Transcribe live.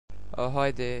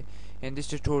Hi there. In this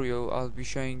tutorial I'll be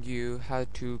showing you how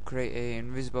to create an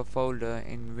invisible folder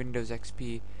in Windows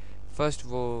XP. First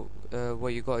of all,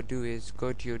 what you gotta do is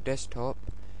go to your desktop,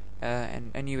 and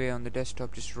anywhere on the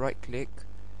desktop just right click,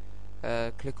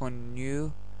 click on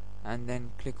new, and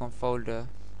then click on folder.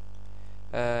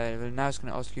 Well, now it's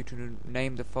gonna ask you to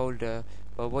name the folder,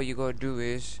 but what you gotta do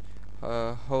is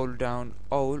hold down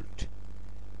Alt,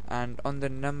 and on the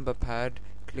number pad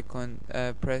click on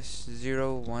press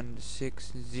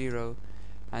 0160,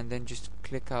 and then just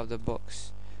click out the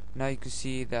box. Now you can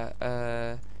see that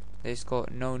it's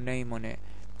got no name on it.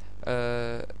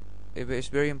 It's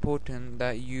very important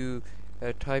that you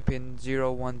type in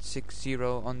 0160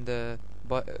 on the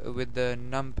with the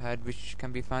numpad, which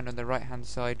can be found on the right hand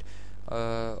side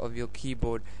of your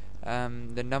keyboard.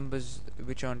 The numbers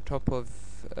which are on top of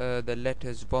the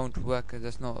letters won't work, as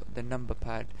that's not the number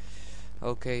pad.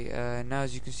 Okay, now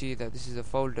as you can see that this is a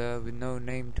folder with no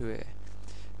name to it.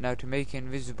 Now to make it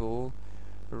invisible,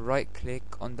 right click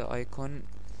on the icon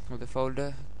of the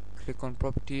folder, click on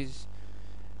properties,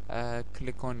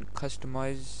 click on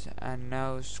customize, and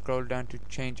now scroll down to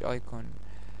change icon.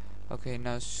 Okay,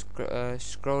 now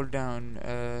scroll down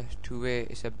to where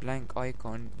it's a blank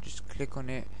icon, just click on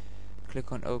it,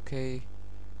 click on OK,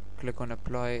 click on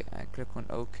apply, and click on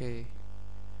OK.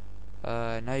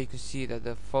 Now you can see that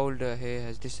the folder here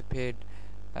has disappeared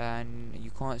and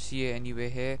you can't see it anywhere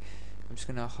here. I'm just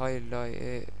gonna highlight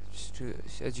it just to,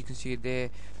 as you can see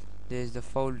there's the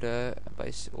folder, but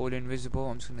it's all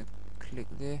invisible. I'm just gonna click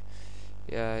there,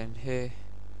 yeah, and here,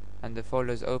 and the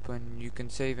folder is open. You can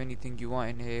save anything you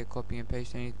want in here, copy and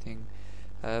paste anything.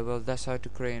 Well, that's how to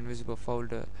create an invisible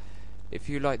folder. If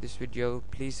you like this video,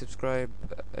 please subscribe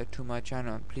to my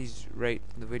channel and please rate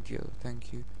the video.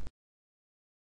 Thank you.